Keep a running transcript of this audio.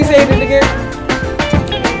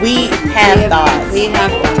It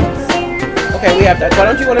happens. Okay, we have that. Why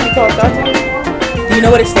don't you want to be called Thought? Do you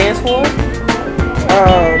know what it stands for?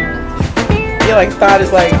 Yeah, like thought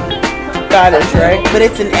is like thoughtish, right? But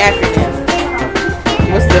it's an acronym.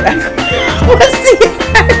 What's the acronym? What's the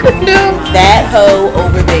acronym? That hoe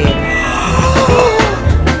over there.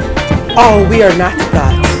 Oh, we are not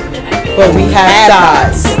thoughts, but we have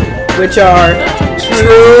thoughts, which are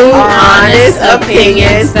true, honest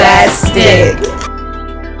opinions that stick.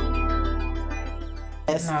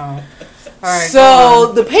 No. Alright,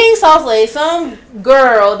 So the pink sauce lady, some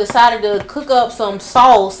girl decided to cook up some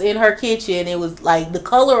sauce in her kitchen. It was like the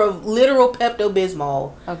color of literal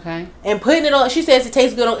Pepto-Bismol. okay. And putting it on, she says it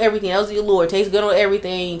tastes good on everything. That was the allure. It tastes good on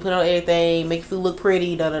everything. Put it on everything. Make your food look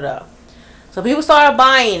pretty. Da da da. So people started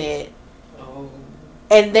buying it.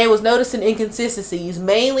 And they was noticing inconsistencies,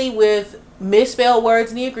 mainly with misspelled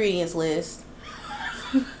words in the ingredients list.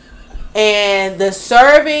 And the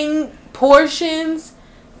serving portions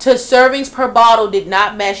to servings per bottle did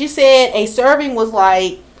not match. She said a serving was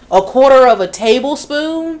like a quarter of a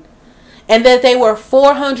tablespoon, and that they were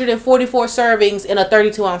 444 servings in a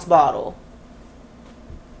 32-ounce bottle.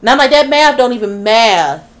 Now I'm like, that math don't even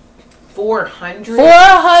math. 400?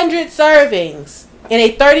 400 servings in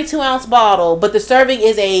a 32-ounce bottle, but the serving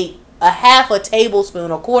is a half a tablespoon,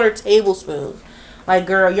 a quarter tablespoon. Like,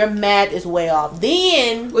 girl, your math is way off.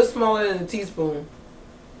 Then, What's smaller than a teaspoon?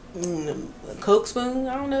 a Coke spoon,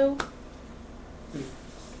 I don't know.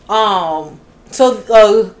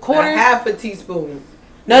 So quarter. A half a teaspoon.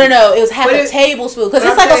 No, it was half a tablespoon because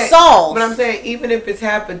it's I'm like saying, a sauce. But I'm saying, even if it's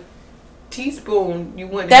half a teaspoon, you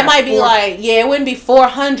wouldn't. That have might be it wouldn't be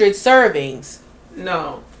 400 servings.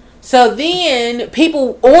 No. So then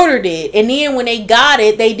people ordered it, and then when they got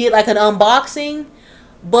it, they did like an unboxing.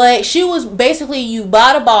 But she was basically, you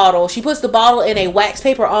buy the bottle, she puts the bottle in a wax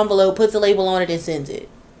paper envelope, puts a label on it, and sends it.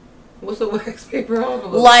 What's a wax paper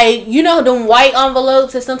envelope? Like, you know them white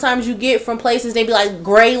envelopes that sometimes you get from places, they be like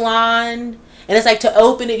gray lined, and it's like to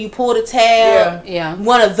open it, you pull the tab. Yeah.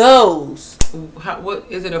 One of those. What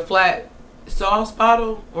is it? A flat sauce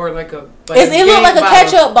bottle or like a? It looked like a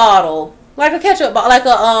ketchup bottle. Like a ketchup bottle,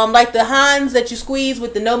 like the Heinz that you squeeze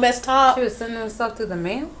with the no mess top. She was sending stuff through the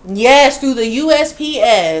mail? Yes, through the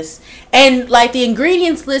USPS. And like the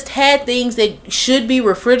ingredients list had things that should be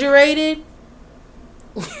refrigerated.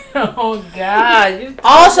 Oh God.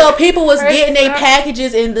 Also, people was getting their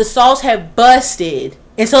packages and the sauce had busted.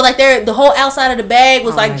 And so like the whole outside of the bag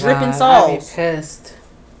was like dripping sauce. I'd be pissed.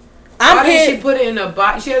 Why did she put it in a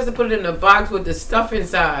box? She has to put it in a box with the stuff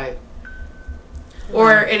inside.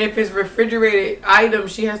 And if it's refrigerated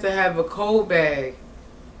items, she has to have a cold bag.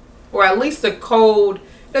 Or at least a cold,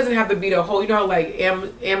 it doesn't have to be the whole, you know how like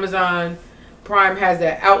Amazon Prime has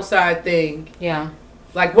that outside thing. Yeah.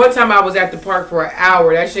 Like one time I was at the park for an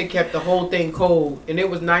hour, that shit kept the whole thing cold. And it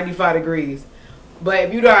was 95 degrees. But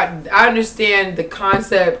if you don't, I understand the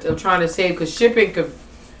concept of trying to save, because shipping could,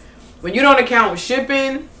 when you don't account with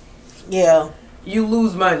shipping, yeah, you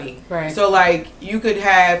lose money. Right. So like you could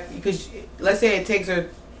have, because let's say it takes her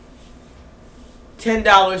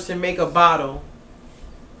 $10 to make a bottle,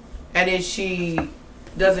 and then she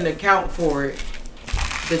doesn't account for it,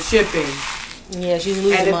 the shipping. Yeah, she's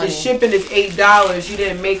losing money. And if the shipping is $8, she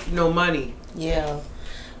didn't make no money. Yeah.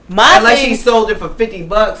 Unless she sold it for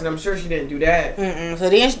 $50, and I'm sure she didn't do that. So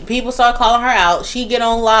then people start calling her out. She get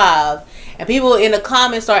on live, and people in the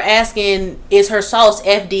comments start asking, is her sauce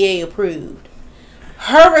FDA approved?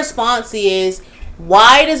 Her response is,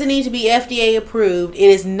 why does it need to be FDA approved? It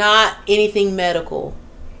is not anything medical.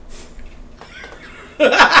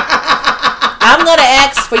 I'm going to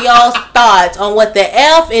ask for y'all's thoughts on what the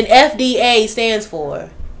F in FDA stands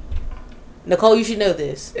for. Nicole, you should know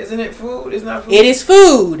this. Isn't it food? It's not food. It is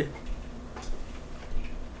food.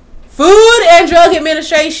 Food and Drug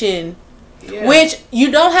Administration. Yeah. Which you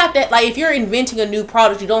don't have to, like, if you're inventing a new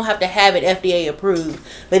product, you don't have to have it FDA approved.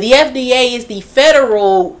 But the FDA is the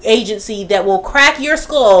federal agency that will crack your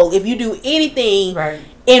skull if you do anything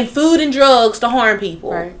in food and drugs to harm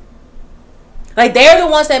people. Right. Like, they're the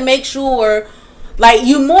ones that make sure, like,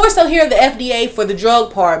 you more so hear the FDA for the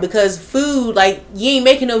drug part, because food, like, you ain't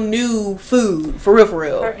making no new food, for real, for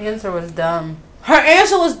real. Her answer was dumb.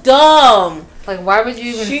 Like, why would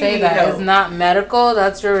you even say that? Help. It's not medical?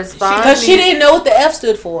 That's your response? Because she didn't know what the F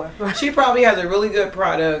stood for. She probably has a really good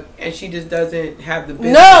product, and she just doesn't have the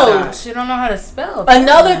business. No! She don't know how to spell.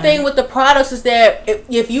 Another thing with the products is that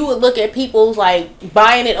if you would look at people's, like,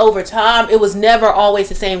 buying it over time, it was never always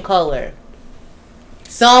the same color.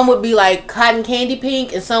 Some would be, like, cotton candy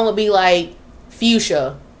pink, and some would be, like,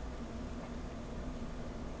 fuchsia.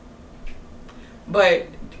 But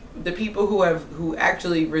the people who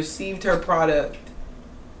actually received her product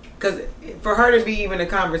because for her to be even a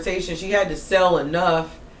conversation, she had to sell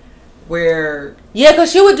enough where... Yeah,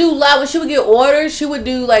 because she would do live, when she would get orders, she would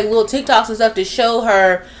do like little TikToks and stuff to show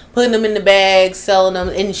her putting them in the bags, selling them,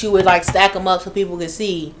 and she would like stack them up so people could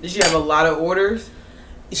see. Did she have a lot of orders?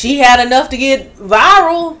 She had enough to get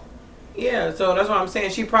viral. Yeah, so that's what I'm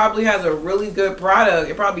saying. She probably has a really good product.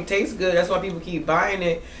 It probably tastes good. That's why people keep buying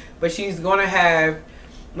it. But she's going to have...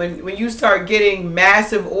 When you start getting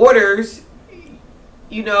massive orders,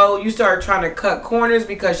 you know, you start trying to cut corners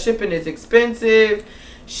because shipping is expensive.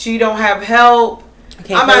 She don't have help.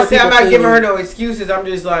 I'm not giving her no excuses. I'm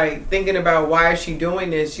just like thinking about why is she doing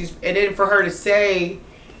this. And then for her to say,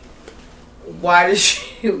 why does she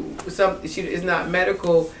is not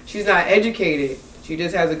medical. She's not educated. She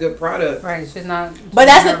just has a good product. Right. She's not. But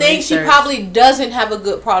that's the thing. Research. She probably doesn't have a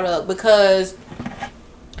good product because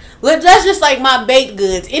that's just like my baked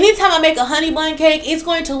goods. Anytime I make a honey bun cake, it's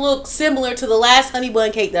going to look similar to the last honey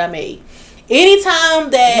bun cake that I made.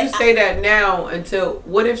 Anytime that you say that now, until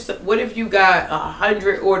what if you got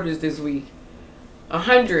 100 orders this week?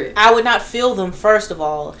 100. I would not fill them. First of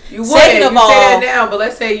all, you would. Second of all, say that now. But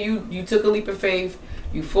let's say you took a leap of faith.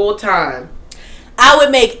 You full time. I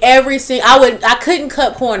would make I couldn't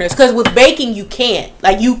cut corners because with baking you can't.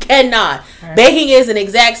 Like you cannot. Right. Baking is an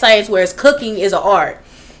exact science, whereas cooking is an art.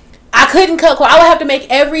 I couldn't cut corners. I would have to make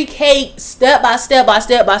every cake step by step by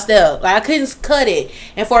step by step. Like I couldn't cut it.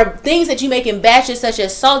 And for things that you make in batches such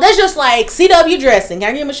as salt, that's just like CW Dressing. Can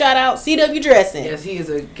I give him a shout out? CW Dressing. Yes, he is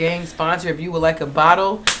a gang sponsor. If you would like a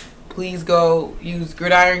bottle, please go use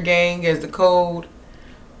Gridiron Gang as the code,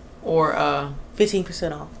 or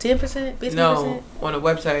 15% off. 10%? 15%? No, on the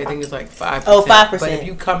website I think it's like 5%. Oh, 5%. But if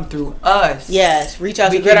you come through us, yes, reach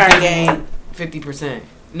out to Gridiron Gang. 50%.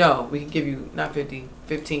 No, we can give you not 50,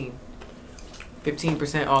 15.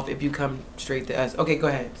 15% off if you come straight to us. Okay, go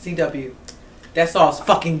ahead. CW. That sauce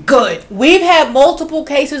fucking good. We've had multiple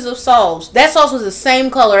cases of sauce. That sauce was the same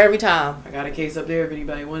color every time. I got a case up there if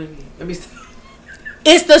anybody wanted me. Let me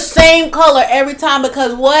It's the same color every time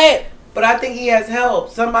because what? But I think he has help.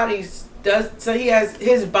 Somebody does. So he has,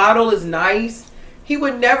 his bottle is nice. He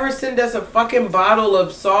would never send us a fucking bottle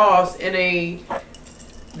of sauce in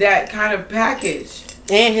that kind of package.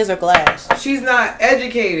 And his are glass. She's not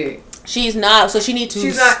educated. She's not, so she needs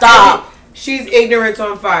to stop. She's ignorance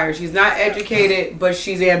on fire. She's not educated, but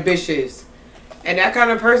she's ambitious. And that kind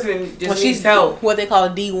of person just needs help. What they call a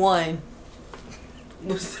D1.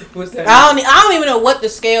 What's that? I don't even know what the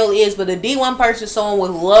scale is, but a D1 person is someone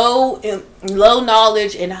with low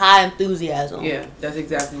knowledge and high enthusiasm. Yeah, that's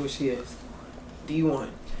exactly what she is. D1.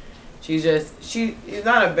 She's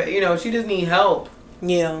not she just need help.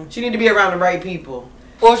 Yeah. She need to be around the right people.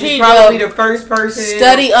 Or she's probably the first person.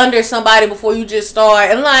 Study under somebody before you just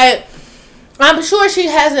start. And like, I'm sure she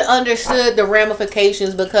hasn't understood the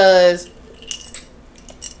ramifications because,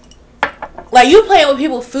 like, you playing with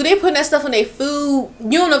people's food. They putting that stuff on their food.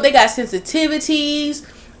 You don't know if they got sensitivities.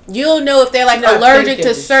 You don't know if they're like allergic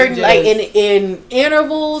to certain like in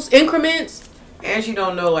increments. And she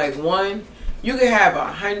don't know like one. You could have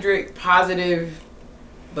 100 positive.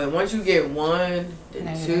 But once you get 1,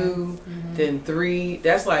 then 2, then 3,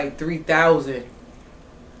 that's like 3,000.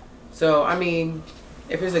 So, I mean,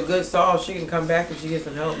 if it's a good sauce, she can come back if she gets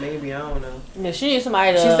some help, maybe. I don't know. Yeah, she needs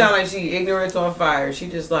somebody to... She sound like she ignorance on fire. She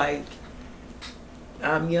just like,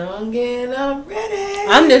 I'm young and I'm ready.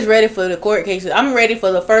 I'm just ready for the court cases. I'm ready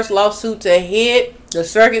for the first lawsuit to hit the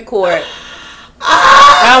circuit court.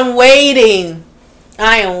 I'm waiting.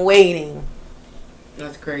 I am waiting.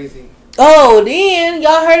 That's crazy. Oh, then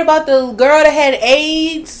y'all heard about the girl that had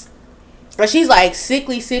AIDS? Or she's like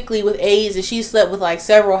sickly with AIDS, and she slept with like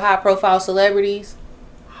several high-profile celebrities.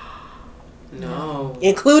 No.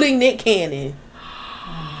 Including Nick Cannon. Oh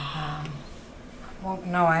my god. Well,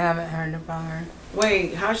 no, I haven't heard about her.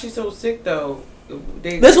 Wait, how's she so sick though?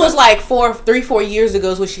 This was like 4 years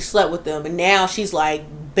ago is when she slept with them, and now she's like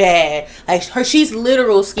bad. Like she's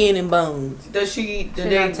literal skin and bones. Does she? She's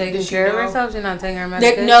not taking care of herself. She's not taking her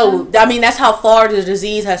medication. No, I mean that's how far the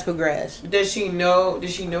disease has progressed. Does she know? Did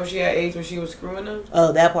she know she had AIDS when she was screwing them?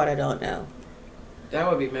 Oh, that part I don't know. That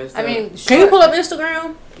would be messed up. I mean, can you pull up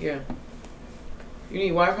Instagram? Yeah. You need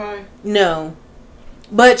Wi-Fi? No,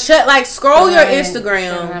 but scroll your Instagram. She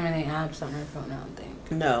doesn't have any apps on her phone, I don't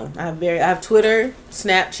think. No, I have Twitter,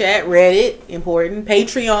 Snapchat, Reddit, important.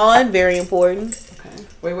 Patreon, very important. Okay.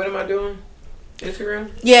 Wait, what am I doing?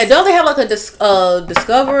 Instagram? Yeah, don't they have like a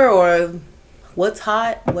Discover or What's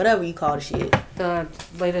Hot, whatever you call the shit? The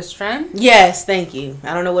latest trend? Yes, thank you.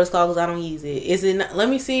 I don't know what it's called because I don't use it. Is it? Let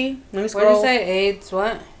me see. Let me scroll. What did you say? AIDS?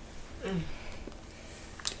 What?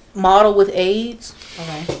 Model with AIDS.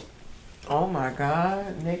 Okay. Oh my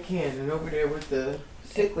God, Nick Cannon over there with the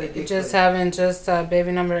sickly. Just having baby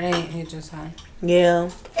number 8. He just had. Yeah.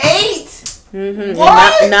 8. Mm-hmm.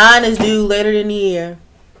 What? 9 is due later in the year.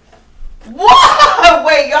 What?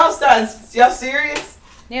 Wait, y'all serious?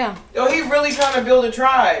 Yeah. Oh, he really trying to build a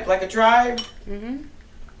tribe, like a tribe. Mhm.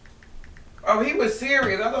 Oh, he was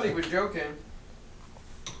serious. I thought he was joking.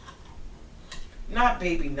 Not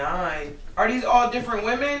baby 9. Are these all different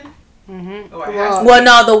women? Mhm. Oh, it has to Well,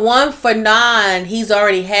 no, the one for 9, he's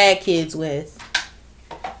already had kids with.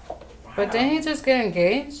 But didn't he just get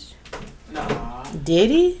engaged? Nah. Did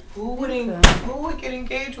he? Who would get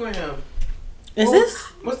engaged with him?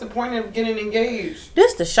 What's the point of getting engaged?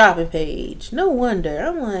 This the shopping page. No wonder.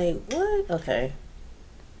 I'm like, what? Okay.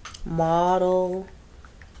 Model.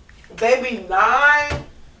 Baby 9?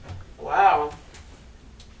 Wow.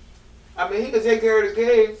 I mean, he could take care of the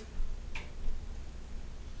kids.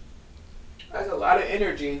 That's a lot of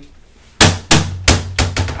energy.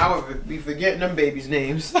 I would be forgetting them babies'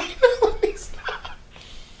 names.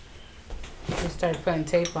 He started putting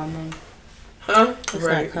tape on them. Huh? It's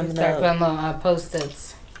Right. not coming Start up. putting little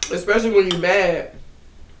post-its. Especially when you're mad.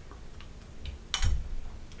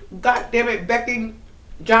 God damn it, Becky,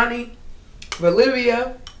 Johnny,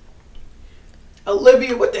 Olivia,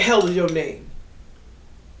 what the hell is your name?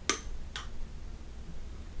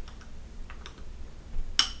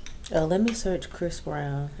 Oh, let me search Chris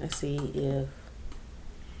Brown and see if.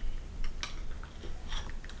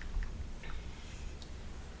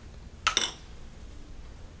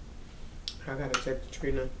 I gotta check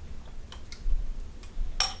Trina.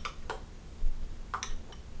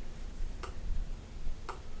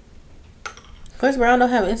 Chris Brown don't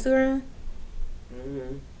have Instagram?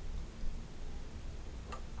 Mm-hmm.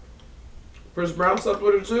 Chris Brown slept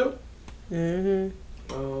with her too?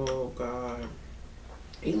 Mm-hmm. Oh, God.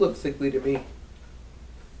 He looks sickly to me.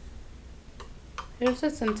 He was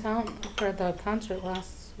just in town for the concert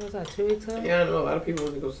was that 2 weeks ago? Yeah, I know. A lot of people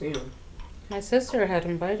want to go see him. My sister had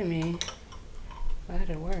invited me. I had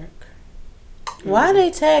to work. Why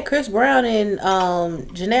they tag Chris Brown in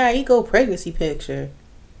Janae Aiko pregnancy picture?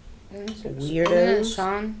 Weirdos.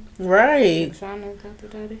 Sean. Right. Sean is that the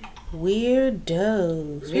daddy?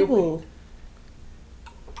 Weirdos. Yeah, People.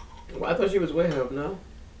 Well, I thought she was with him, no?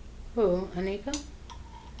 Who? Anika?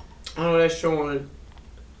 Oh, that's Sean.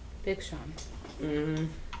 Big Sean. Mm-hmm.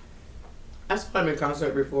 I saw him in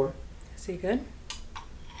concert before. Is he good?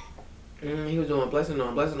 He was doing blessing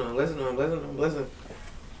on blessing on blessing on blessing on blessing.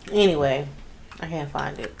 Anyway, I can't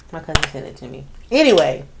find it. My cousin sent it to me.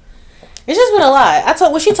 Anyway, it's just been a lot.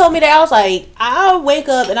 When she told me that, I was like, I'll wake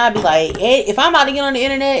up and I'll be like, hey, if I'm about to get on the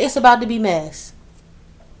internet, it's about to be mess.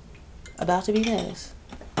 About to be mess.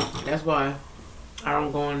 That's why I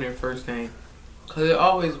don't go on there first thing. Because it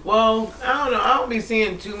always, well, I don't know. I don't be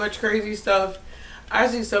seeing too much crazy stuff. I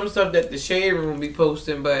see some stuff that the Shade Room be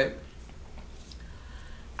posting, but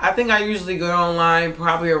I think I usually go online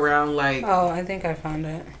probably around like... Oh, I think I found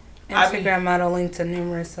it. Instagram model linked to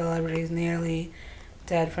numerous celebrities nearly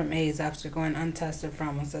dead from AIDS after going untested for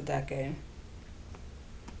almost a decade.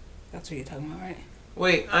 That's what you're talking about, right?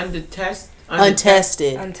 Wait, untested?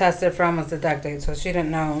 Untested for almost a decade, so she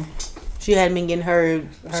didn't know. She hadn't been getting her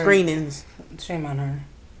screenings. Shame on her.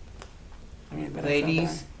 I mean, but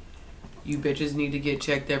ladies, you bitches need to get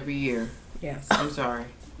checked every year. Yes. I'm sorry.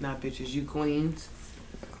 Not bitches. You queens.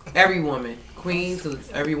 Every woman. Queens,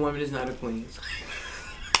 every woman is not a queen.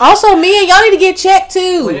 Also, me and y'all need to get checked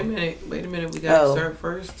too. Wait a minute. We got to start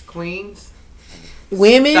first. Queens.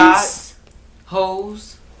 Women's. Thoughts.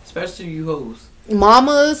 Hoes. Especially you hoes.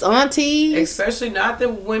 Mamas, aunties. Especially not the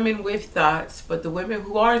women with thoughts, but the women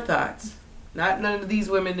who are thoughts. Not none of these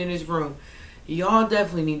women in this room. Y'all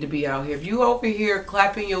definitely need to be out here. If you over here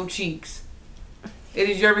clapping your cheeks, it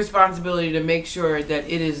is your responsibility to make sure that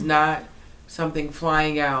it is not something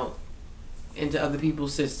flying out into other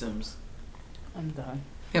people's systems. I'm done.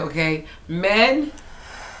 Okay? Men,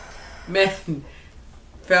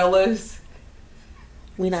 fellas.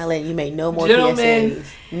 We not letting you make no more Gentlemen. PSAs.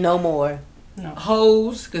 No more. No.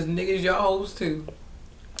 Hoes, because niggas, y'all hoes too.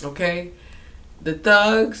 Okay? The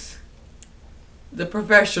thugs, the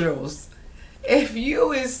professionals. If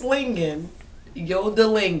you is slinging yo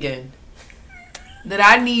delinging, then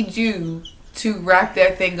I need you to wrap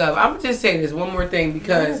that thing up. I'm gonna just say this one more thing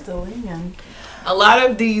because a lot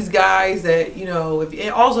of these guys that, you know, if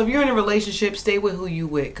you're in a relationship, stay with who you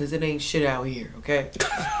with because it ain't shit out here, okay?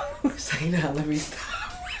 Say now, let me stop.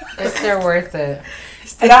 If they're worth it.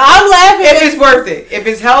 And I'm laughing. If it's worth it. If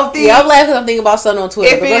it's healthy. Yeah, I'm laughing. I'm thinking about something on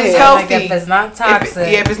Twitter. If it's healthy. Like if it's not toxic.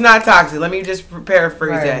 If it's not toxic. Let me just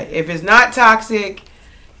paraphrase that. If it's not toxic,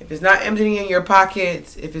 If it's not emptying your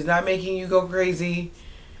pockets, if it's not making you go crazy,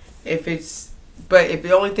 but if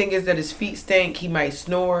the only thing is that his feet stink, he might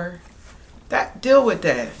snore. Deal with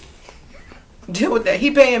that. Deal with that. He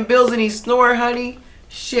paying bills and he snore, honey.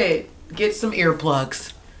 Shit, get some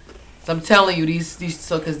earplugs. So I'm telling you,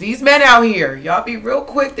 because these men out here, y'all be real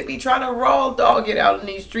quick to be trying to raw dog it out in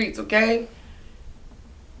these streets, okay?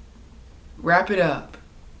 Wrap it up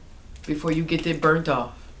before you get it burnt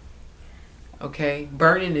off. Okay?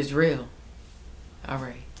 Burning is real. All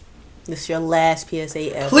right. This is your last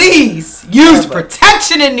PSA ever. Please use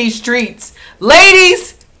protection in these streets.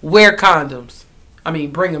 Ladies, wear condoms. I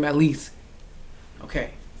mean, bring them at least.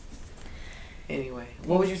 Okay. Anyway,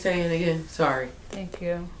 what was you saying again? Sorry. Thank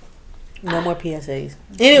you. No more PSAs.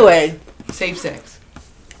 Anyway. Safe sex.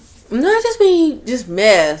 Not just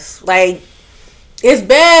mess. Like, it's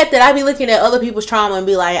bad that I be looking at other people's trauma and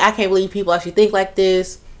be like, I can't believe people actually think like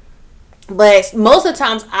this. But most of the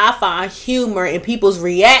times I find humor in people's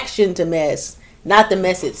reaction to mess, not the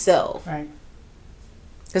mess itself. Right.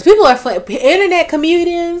 Because people are fun. Internet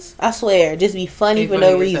comedians, I swear, just be funny for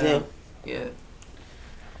no reason. Yeah.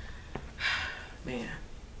 Man.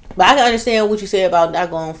 But I can understand what you said about not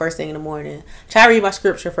going first thing in the morning. Try to read my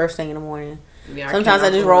scripture first thing in the morning. Yeah, sometimes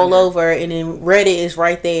I just roll over and then Reddit is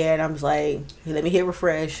right there and I'm just like, let me hit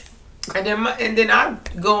refresh. And then I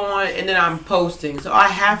go on and then I'm posting. So I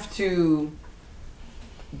have to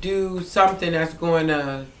do something that's going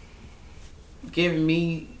to give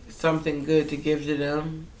me something good to give to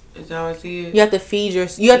them. Is how I see it. You have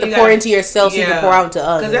to you have to pour into yourself so you can pour out to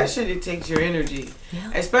others. Because that shit, it takes your energy.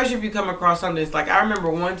 Yeah. Especially if you come across something that's like, I remember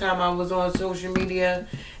one time I was on social media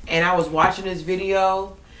and I was watching this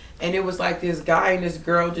video and it was like this guy and this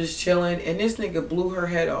girl just chilling and this nigga blew her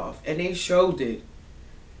head off and they showed it.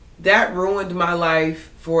 That ruined my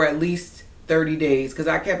life for at least 30 days because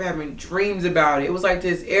I kept having dreams about it. It was like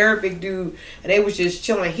this Arabic dude and they was just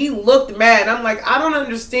chilling. He looked mad. I'm like, I don't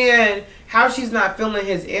understand how she's not feeling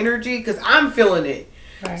his energy because I'm feeling it.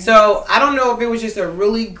 Right. So I don't know if it was just a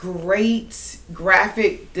really great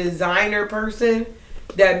graphic designer person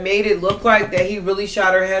that made it look like that he really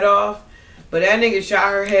shot her head off. But that nigga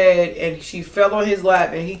shot her head and she fell on his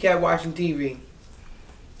lap and he kept watching TV.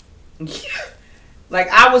 Like,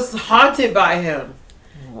 I was haunted by him.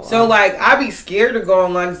 Wow. So, like, I be scared to go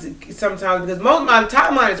online sometimes because most of my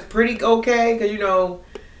timeline is pretty okay because, you know,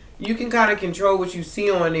 you can kind of control what you see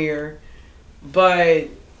on there. But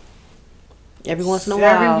every once in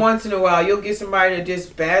a while, you'll get somebody that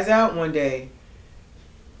just spaz out one day.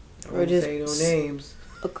 I won't say no names.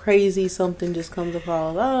 A crazy something just comes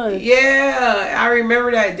across. Oh. Yeah, I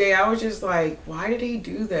remember that day. I was just like, why did he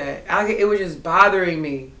do that? It was just bothering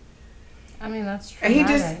me. I mean, that's true. And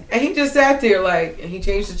he just sat there like, and he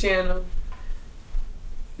changed the channel.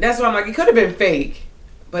 That's why I'm like, it could have been fake,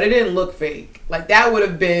 but it didn't look fake. Like, that would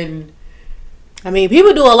have been. I mean,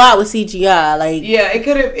 people do a lot with CGI. Like, yeah, it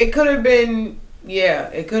could have been. Yeah,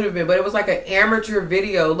 it could have been, but it was like an amateur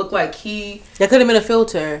video. It looked like that could have been a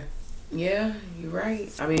filter. Yeah, you're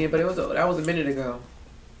right. I mean, but that was a minute ago.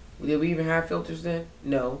 Did we even have filters then?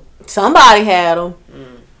 No. Somebody had them.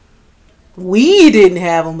 We didn't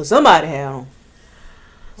have them, but somebody had them.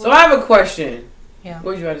 So I have a question. Yeah. What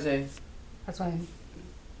were you about to say? That's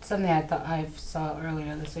something I thought I saw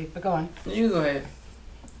earlier this week. But go on. You go ahead.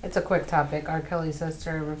 It's a quick topic. R. Kelly's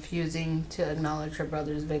sister refusing to acknowledge her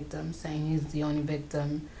brother's victim, saying he's the only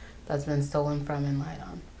victim that's been stolen from and lied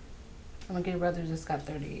on. Oh my brother just got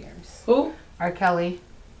 30 years. Who? R. Kelly.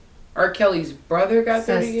 R. Kelly's brother got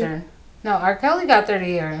 30 years? No, R. Kelly got 30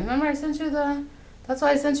 years. Remember I sent you that's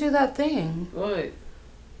why I sent you that thing. What?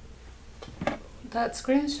 That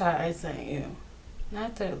screenshot I sent you.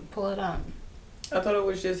 Not to pull it up. I thought it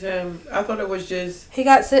was just him. I thought it was just... He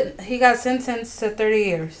got sentenced to 30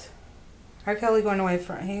 years. R. Kelly going away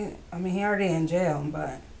from... he already in jail,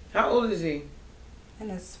 but... How old is he? In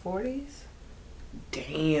his 40s.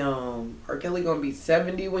 Damn. R. Kelly gonna be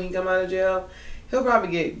 70 when he come out of jail? He'll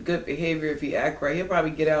probably get good behavior if he act right. He'll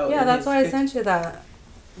probably get out. Yeah, that's why I sent you that.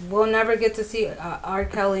 We'll never get to see R.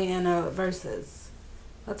 Kelly in a versus.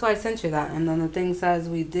 That's why I sent you that. And then the thing says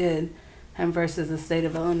we did him versus the state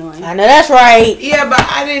of Illinois. I know that's right. Yeah, but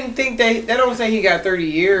I didn't think that don't say he got 30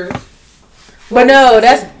 years. But no,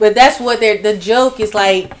 that's what the joke is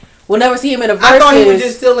like. We'll never see him in a versus. I thought he was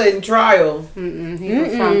just still in trial. He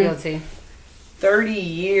was found guilty. 30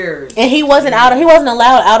 years. And he wasn't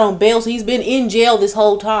allowed out on bail, so he's been in jail this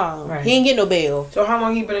whole time. Right. He ain't get no bail. So how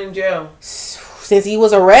long he been in jail? Since he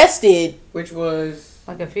was arrested. Which was?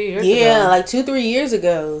 Like a few years ago. Yeah, like 2-3 years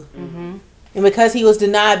ago. Mm-hmm. And because he was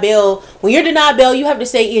denied bail, when you're denied bail, you have to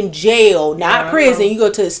stay in jail, not prison. You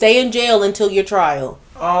go to stay in jail until your trial.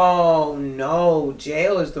 Oh no,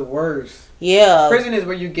 jail is the worst. Yeah. Prison is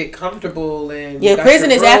where you get comfortable and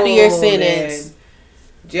prison is after your sentence.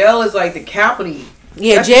 Jail is like the county.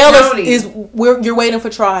 Yeah, that's jail is where you're waiting for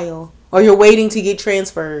trial or you're waiting to get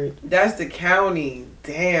transferred. That's the county.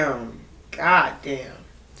 Damn. God damn.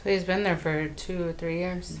 So he's been there for 2 or 3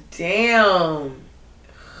 years. Damn.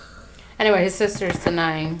 Anyway, his sister's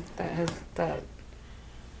denying that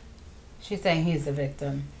she's saying he's the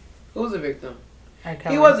victim. Who's the victim? R.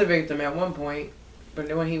 Kelly. He was a victim at one point,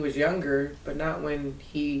 but when he was younger, but not when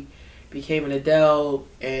he became an adult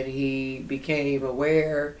and he became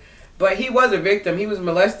aware. But he was a victim. He was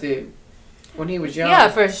molested when he was young. Yeah,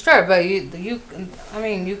 for sure. But you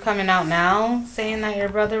coming out now saying that your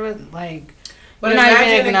brother was like, but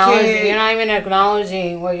you're not even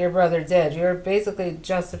acknowledging what your brother did. You're basically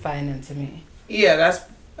justifying it to me. Yeah, that's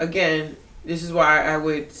again. This is why I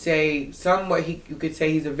would say somewhat you could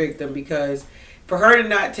say he's a victim, because for her to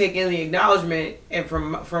not take any acknowledgement, and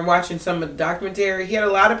from watching some of the documentary, he had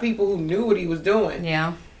a lot of people who knew what he was doing.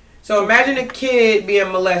 Yeah. So imagine a kid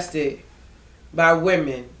being molested by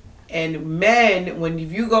women, and men, when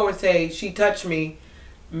you go and say, she touched me,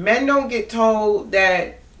 men don't get told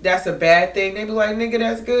that that's a bad thing. They be like, nigga,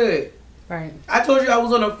 that's good. Right. I told you I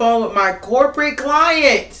was on the phone with my corporate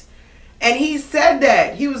client, and he said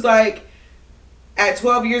that. He was like, at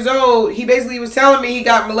 12 years old, he basically was telling me he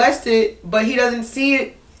got molested, but he doesn't see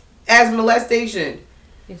it as molestation.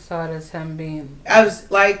 He saw it as him being... I was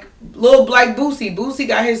like, little Black Boosie. Boosie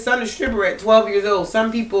got his son a stripper at 12 years old.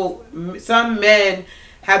 Some men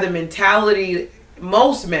have the mentality,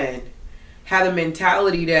 most men have the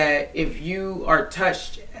mentality that if you are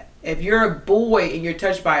touched, if you're a boy and you're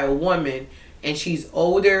touched by a woman and she's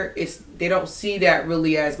older, they don't see that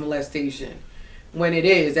really as molestation. When it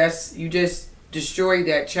is, you just destroyed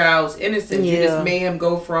that child's innocence. Yeah. You just made him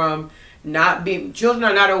go from children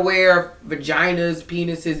are not aware of vaginas,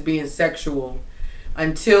 penises being sexual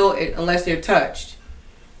unless they're touched,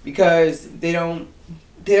 because they don't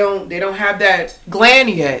have that gland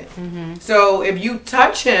yet. Mm-hmm. So if you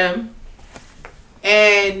touch him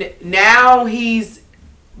and now he's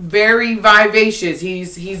very vivacious,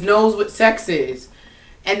 he knows what sex is,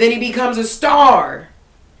 and then he becomes a star,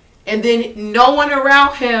 and then no one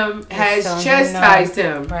around him has chastised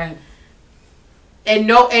him. Right. And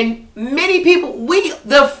many people,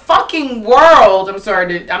 the fucking world,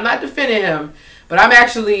 I'm not defending him, but I'm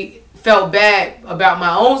actually felt bad about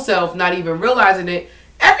my own self, not even realizing it.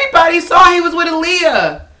 Everybody saw he was with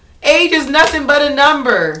Aaliyah. Age is nothing but a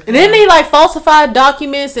number. And then they falsified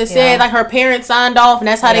documents that said her parents signed off, and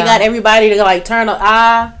that's how they got everybody to turn an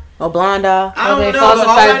eye or blind eye. I don't know. They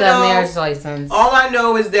falsified the marriage license. All I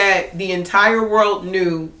know is that the entire world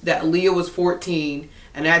knew that Aaliyah was 14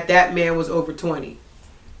 and that man was over 20.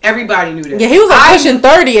 Everybody knew that. Yeah, he was pushing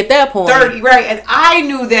 30 at that point. 30, right. And I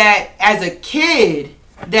knew that as a kid,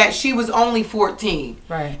 that she was only 14.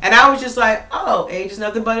 Right. And I was just like, oh, age is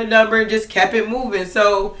nothing but a number, and just kept it moving.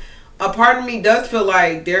 So a part of me does feel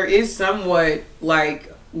like there is somewhat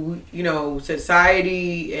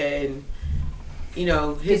society and,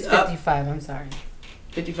 he's 55, I'm sorry.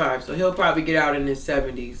 55. So he'll probably get out in his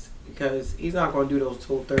 70s, because he's not going to do those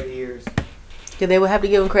full 30 years. Yeah, they would have to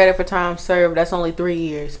give him credit for time served. That's only 3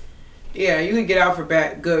 years. Yeah, you can get out for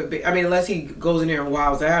good. I mean, unless he goes in there and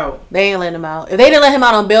wilds out. They ain't letting him out. If they didn't let him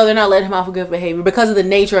out on bail, they're not letting him out for good behavior because of the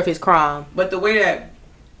nature of his crime. But the way,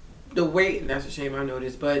 that's a shame I know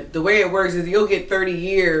this, but the way it works is you'll get 30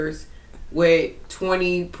 years with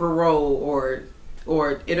 20 parole,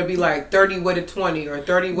 or it'll be like 30 with a 20 or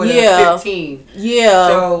 30 with a 15. Yeah,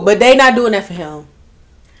 so, but they not doing that for him.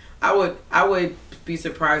 I would be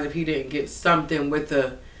surprised if he didn't get something with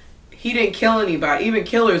he didn't kill anybody. Even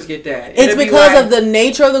killers get that. It's because of the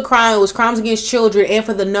nature of the crime. It was crimes against children, and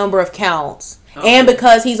for the number of counts. And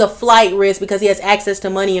because he's a flight risk, because he has access to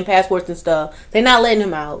money and passports and stuff. They're not letting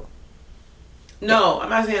him out. No, I'm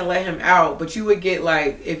not saying let him out, but you would get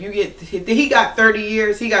if he got 30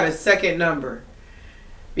 years, he got a second number.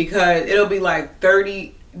 Because it'll be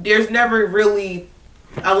 30, there's never really,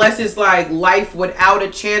 unless it's life without a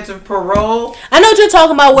chance of parole. I know what you're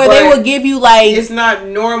talking about, where they would give you it's not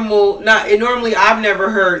normal. Normally I've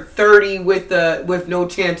never heard 30 with no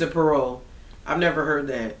chance of parole. I've never heard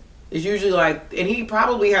that. It's usually and he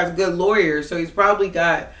probably has good lawyers, so he's probably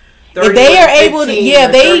got 30 if they are 15, able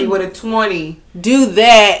to, they 30 with a 20. Do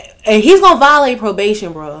that, and he's gonna violate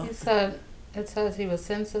probation, bro. It says he was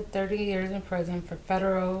sentenced to 30 years in prison for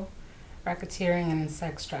federal racketeering and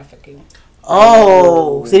sex trafficking.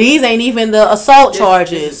 Oh, so these ain't even the assault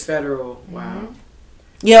charges. This is federal. Wow.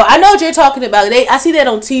 Mm-hmm. Yo, I know what you're talking about. I see that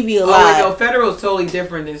on TV a lot. No, federal is totally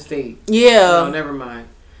different than state. Yeah. No, never mind.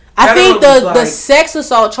 I think the sex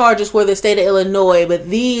assault charges were the state of Illinois, but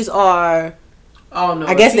these are. Oh no!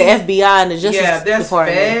 I guess the FBI and the Justice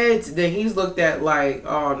Department. Feds. Then he's looked at like,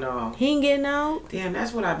 oh no, he ain't getting out. Damn,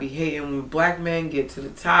 that's what I be hating when black men get to the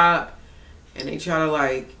top, and they try to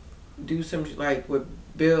like do some like with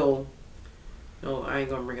Bill. No, I ain't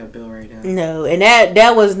gonna bring up Bill right now. No, and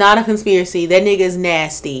that was not a conspiracy. That nigga's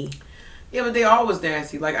nasty. Yeah, but they always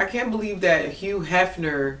nasty. Like I can't believe that Hugh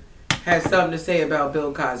Hefner had something to say about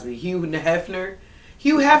Bill Cosby. Hugh Hefner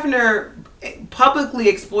publicly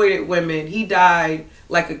exploited women. He died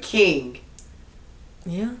like a king.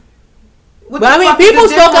 Yeah. But I mean, people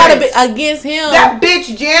spoke out against him. That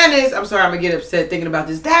bitch Janice, I'm sorry, I'm going to get upset thinking about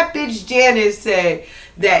this. That bitch Janice said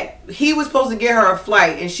that he was supposed to get her a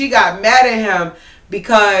flight, and she got mad at him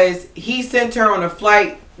because he sent her on a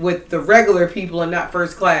flight with the regular people and not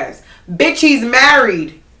first class. Bitch, he's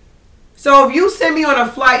married. So if you send me on a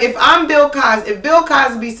flight, if Bill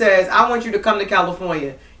Cosby says, I want you to come to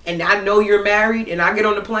California, and I know you're married, and I get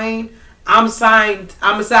on the plane, I'm a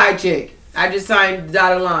side chick. I just signed the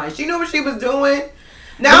dotted line. She knew what she was doing.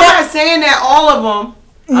 Now, I'm not saying that all of them.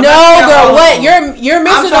 No, girl, what? You're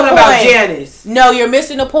missing the point. I'm talking about Janice. No, you're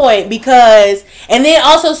missing the point because, and then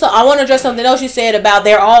also, so I want to address something else you said about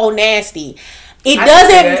they're all nasty. You just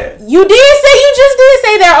did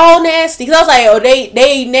say they're all nasty. Because I was like, oh,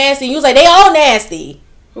 they nasty. You was like, they all nasty.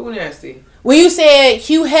 Who nasty? When you said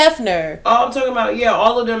Hugh Hefner. Oh, I'm talking about,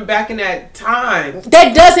 all of them back in that time.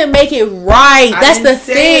 That doesn't make it right. That's the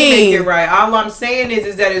thing. Make it right. All I'm saying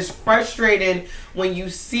is that it's frustrating when you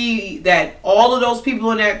see that all of those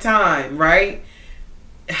people in that time, right?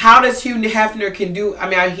 How does Hugh Hefner can do,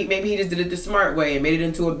 maybe he just did it the smart way and made it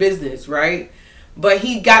into a business, right? But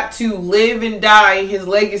he got to live and die in his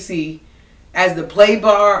legacy as the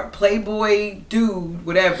playboy dude,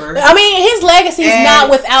 whatever. I mean, his legacy is not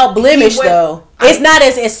without blemish, though. It's not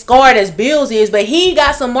as scarred as Bill's is, but he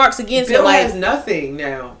got some marks against him. Bill has nothing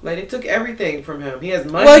now. Like, they took everything from him. He has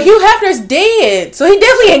money. Well, Hugh Hefner's dead, so he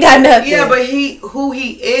definitely ain't got nothing. Yeah, but who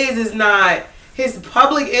he is not. His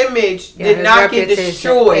public image did not get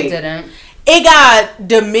destroyed. It didn't. It got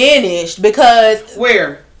diminished because...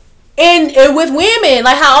 Where? And with women,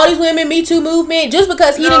 like how all these women Me Too movement, just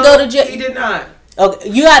because he didn't go to jail. He did not. Okay,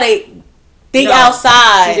 you gotta think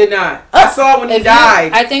outside. He did not. I saw when he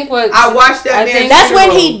died. I think I watched that man. That's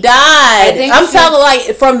when he died. I'm telling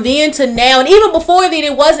like from then to now, and even before then,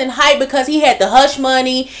 it wasn't hype because he had the hush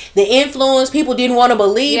money, the influence. People didn't want to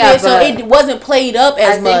believe it, so it wasn't played up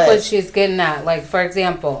as much. I think what she's getting at, like for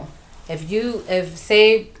example, if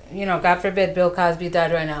say God forbid Bill Cosby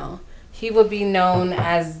died right now. He would be known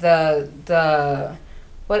as the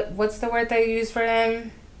what's the word they use for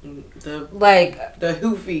him? The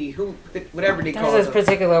hoofy, whatever they call it. There's this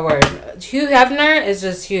particular word. Hugh Hefner is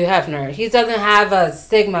just Hugh Hefner. He doesn't have a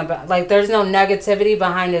stigma, but like there's no negativity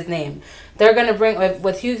behind his name. They're gonna bring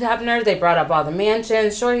with Hugh Hefner. They brought up all the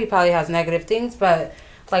mansions. Sure, he probably has negative things, but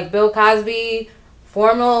like Bill Cosby,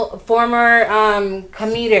 former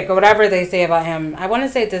comedic or whatever they say about him. I want to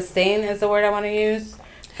say disdain is the word I want to use.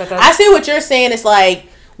 I see what you're saying. It's like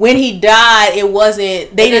when he died, it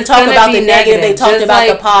wasn't. They didn't talk about the negative. They talked about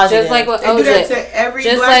the positive. Just like what OJ. They do that to every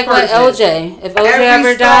just black like person. what OJ. If OJ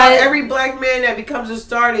ever died, every black man that becomes a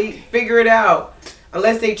star, they figure it out.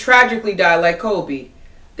 Unless they tragically die, like Kobe.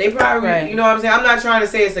 They probably, you know what I'm saying. I'm not trying to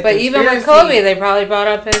say it's a. But even with Kobe, they probably brought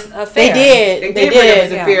up his affair. They did. They did bring up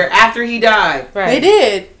his affair after he died. Right. They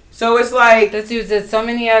did. So it's like this dude did so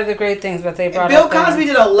many other great things, but they brought Bill up Cosby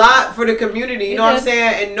did a lot for the community. You know what I'm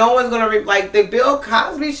saying? And no one's gonna like the Bill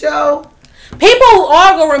Cosby show. People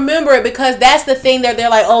are gonna remember it because that's the thing that they're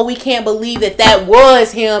like, oh, we can't believe that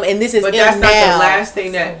was him, and this is him now. But that's not the last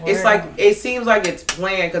thing that it's like. It seems like it's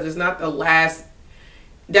planned because it's not the last.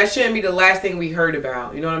 That shouldn't be the last thing we heard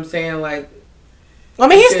about. You know what I'm saying? Like, I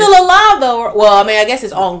mean, he's still alive though. Well, I mean, I guess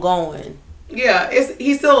it's ongoing. Yeah,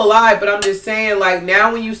 he's still alive, but I'm just saying, like,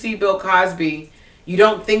 now when you see Bill Cosby, you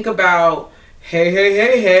don't think about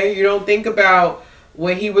hey. You don't think about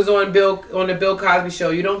when he was on the Bill Cosby show.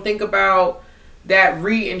 You don't think about that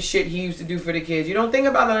reading shit he used to do for the kids. You don't think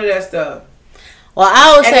about none of that stuff. Well,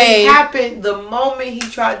 I would say it happened the moment he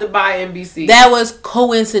tried to buy NBC. That was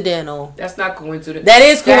coincidental. That's not coincidental. That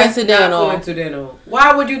is coincidental. That's not coincidental.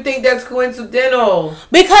 Why would you think that's coincidental?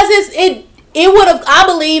 Because it would have. I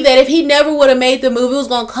believe that if he never would have made the movie, it was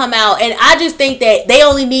gonna come out, and I just think that they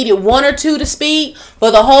only needed one or two to speak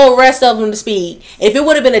for the whole rest of them to speak. If it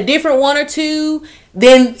would have been a different one or two,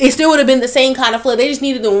 then it still would have been the same kind of flood. They just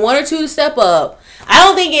needed the one or two to step up. I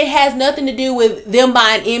don't think it has nothing to do with them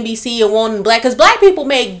buying NBC and wanting black, because black people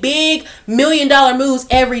make big $1 million moves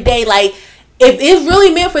every day. Like, if it's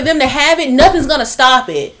really meant for them to have it, nothing's gonna stop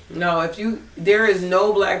it. No, there is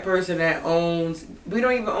no black person that owns. We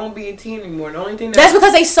don't even own BET anymore. The only thing that's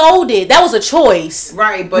because they sold it. That was a choice,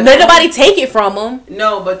 right? But nobody take it from them.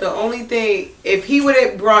 No, but the only thing, if he would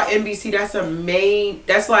have brought NBC, that's a main.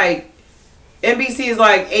 That's like NBC is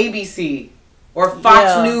like ABC or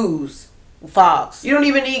Fox News. Fox. You don't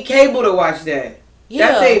even need cable to watch that. Yeah.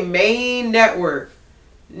 That's a main network.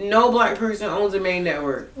 No black person owns a main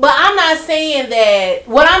network. But I'm not saying that.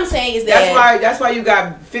 What I'm saying is that that's why you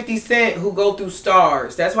got 50 Cent who go through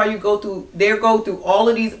Stars. That's why you go through all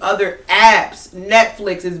of these other apps.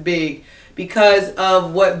 Netflix is big because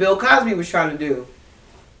of what Bill Cosby was trying to do.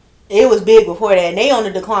 It was big before that, and they on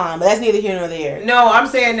the decline. But that's neither here nor there. No, I'm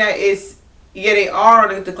saying that they are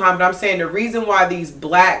on the decline. But I'm saying the reason why these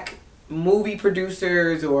black movie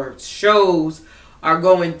producers or shows are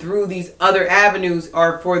going through these other avenues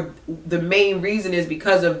are for the main reason is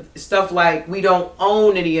because of stuff like we don't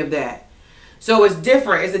own any of that. So it's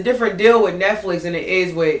different. It's a different deal with Netflix than it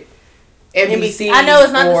is with NBC. I know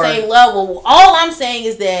it's not the same level. All I'm saying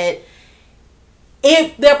is that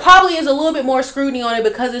if there probably is a little bit more scrutiny on it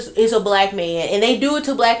because it's a black man and they do it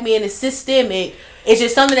to black men, it's systemic. It's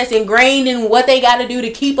just something that's ingrained in what they got to do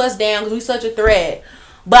to keep us down because we're such a threat.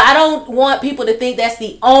 But I don't want people to think that's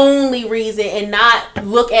the only reason and not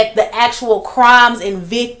look at the actual crimes and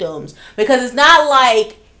victims. Because it's not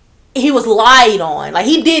like he was lied on. Like,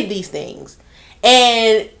 he did these things.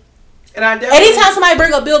 And anytime somebody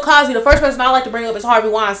bring up Bill Cosby, the first person I like to bring up is Harvey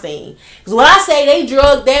Weinstein. Because when I say they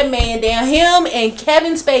drugged that man down, him and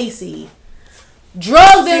Kevin Spacey,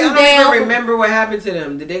 drugged them down. I don't even remember what happened to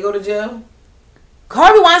them. Did they go to jail?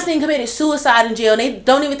 Harvey Weinstein committed suicide in jail. And they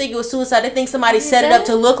don't even think it was suicide. They think somebody set it up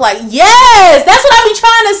to look like. Yes, that's what I be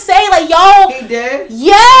trying to say. Like, y'all. He dead?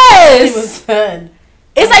 Yes. He was dead.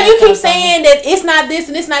 It's like you keep saying that it's not this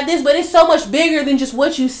and it's not this, but it's so much bigger than just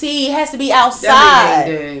what you see. It has to be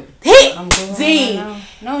outside.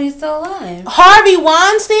 No, he's still alive. Harvey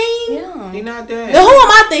Weinstein? Yeah. He's not dead. Now, who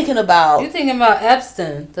am I thinking about? You're thinking about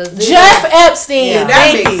Epstein. Jeff Epstein. Yeah.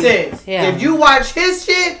 That makes sense. Yeah. If you watch his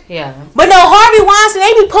shit. Yeah. But no, Harvey Weinstein,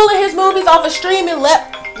 they be pulling his movies off of streaming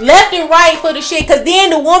left and right for the shit. Because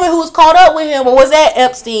then the woman who was caught up with him, or was that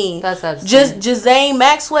Epstein? That's Epstein. Just Ghislaine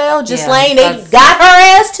Maxwell. Ghislaine, Yeah, they got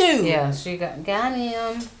her ass too. Yeah, she got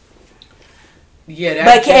him. Yeah,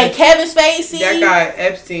 but Kevin Spacey, that guy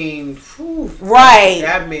Epstein, right?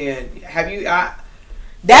 That man. Have you?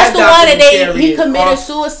 That's the one that he committed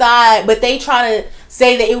suicide, but they trying to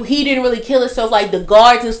say that he didn't really kill himself. Like the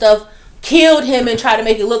guards and stuff killed him and tried to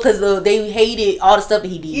make it look because they hated all the stuff that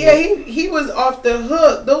he did. Yeah, he was off the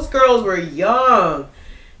hook. Those girls were young.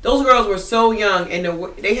 Those girls were so young, and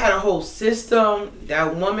they had a whole system.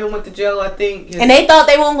 That woman went to jail, I think, and they thought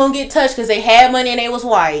they weren't gonna get touched because they had money and they was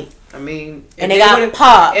white. I mean, and they got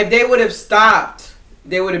popped. If they would have stopped,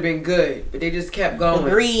 they would have been good. But they just kept going. The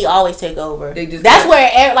greed always take over. That's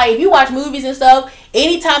where, like, if you watch movies and stuff,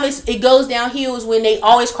 anytime it goes downhill is when they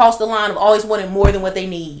always cross the line of always wanting more than what they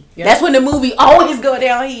need. Yep. That's when the movie always go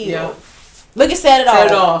downhill. Yep. Look at Set It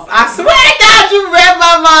Off. I swear to God, you read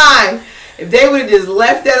my mind. If they would have just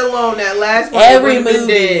left that alone, that last one,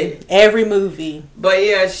 every movie. But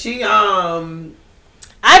yeah,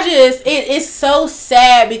 it's so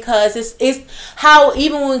sad because it's how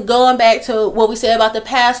even when going back to what we said about the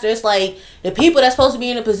pastor, it's like the people that's supposed to be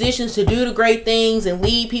in the positions to do the great things and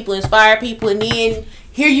lead people, inspire people, and then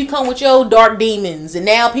here you come with your dark demons, and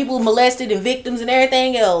now people molested and victims and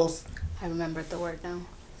everything else. I remembered the word now.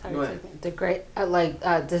 Sorry, what?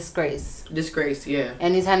 Disgrace. Disgrace, yeah.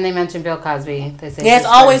 Anytime they mention Bill Cosby, they say it's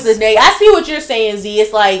always the name. I see what you're saying, Z.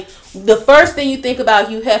 It's like the first thing you think about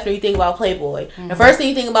Hugh Hefner, you think about Playboy. Mm-hmm. The first thing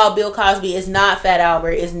you think about Bill Cosby is not Fat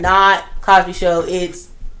Albert, it's not Cosby Show, it's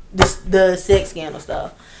the sex scandal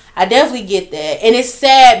stuff. I definitely get that. And it's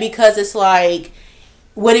sad because it's like,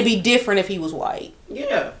 would it be different if he was white?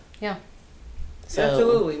 Yeah. Yeah. So,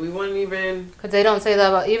 absolutely, we wouldn't even. Because they don't say that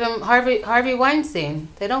about even Harvey Weinstein.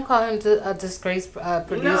 They don't call him a disgraced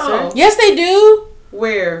producer. No. Yes, they do.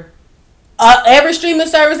 Where? Every streaming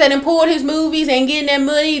service that pulled his movies and getting that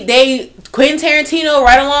money, Quentin Tarantino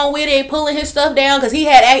right along with it, pulling his stuff down because he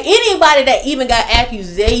had anybody that even got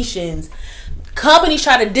accusations. Companies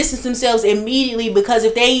try to distance themselves immediately because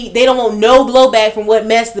if they don't want no blowback from what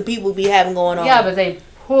mess the people be having going on. Yeah, but they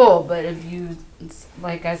pull. But if you.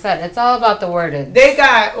 Like I said, it's all about the wording. They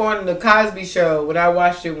got on the Cosby Show, when I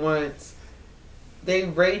watched it once, they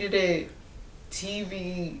rated it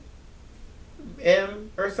TVM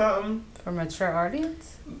or something. For mature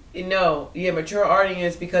audience? No. Yeah, mature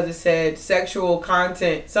audience because it said sexual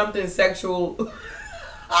content. Something sexual.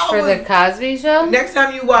 For the Cosby Show? Next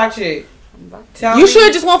time you watch it, You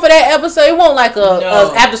sure just went for that episode? It wasn't like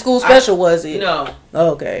a after school special, was it? No.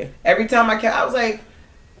 Okay. Every time I was like,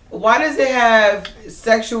 why does it have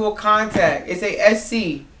sexual contact? It say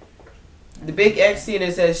SC. The big XC, and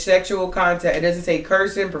it says sexual contact. It doesn't say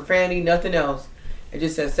cursing, profanity, nothing else. It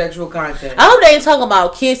just says sexual content. I hope they ain't talking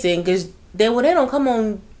about kissing, because they don't come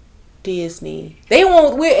on Disney. They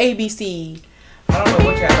won't with ABC. I don't know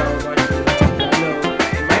what channel I was watching.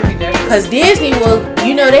 It might be Netflix. Because Disney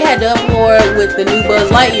they had the uproar with the new Buzz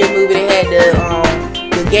Lightyear movie. They had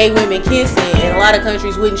the gay women kissing, and a lot of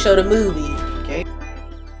countries wouldn't show the movie.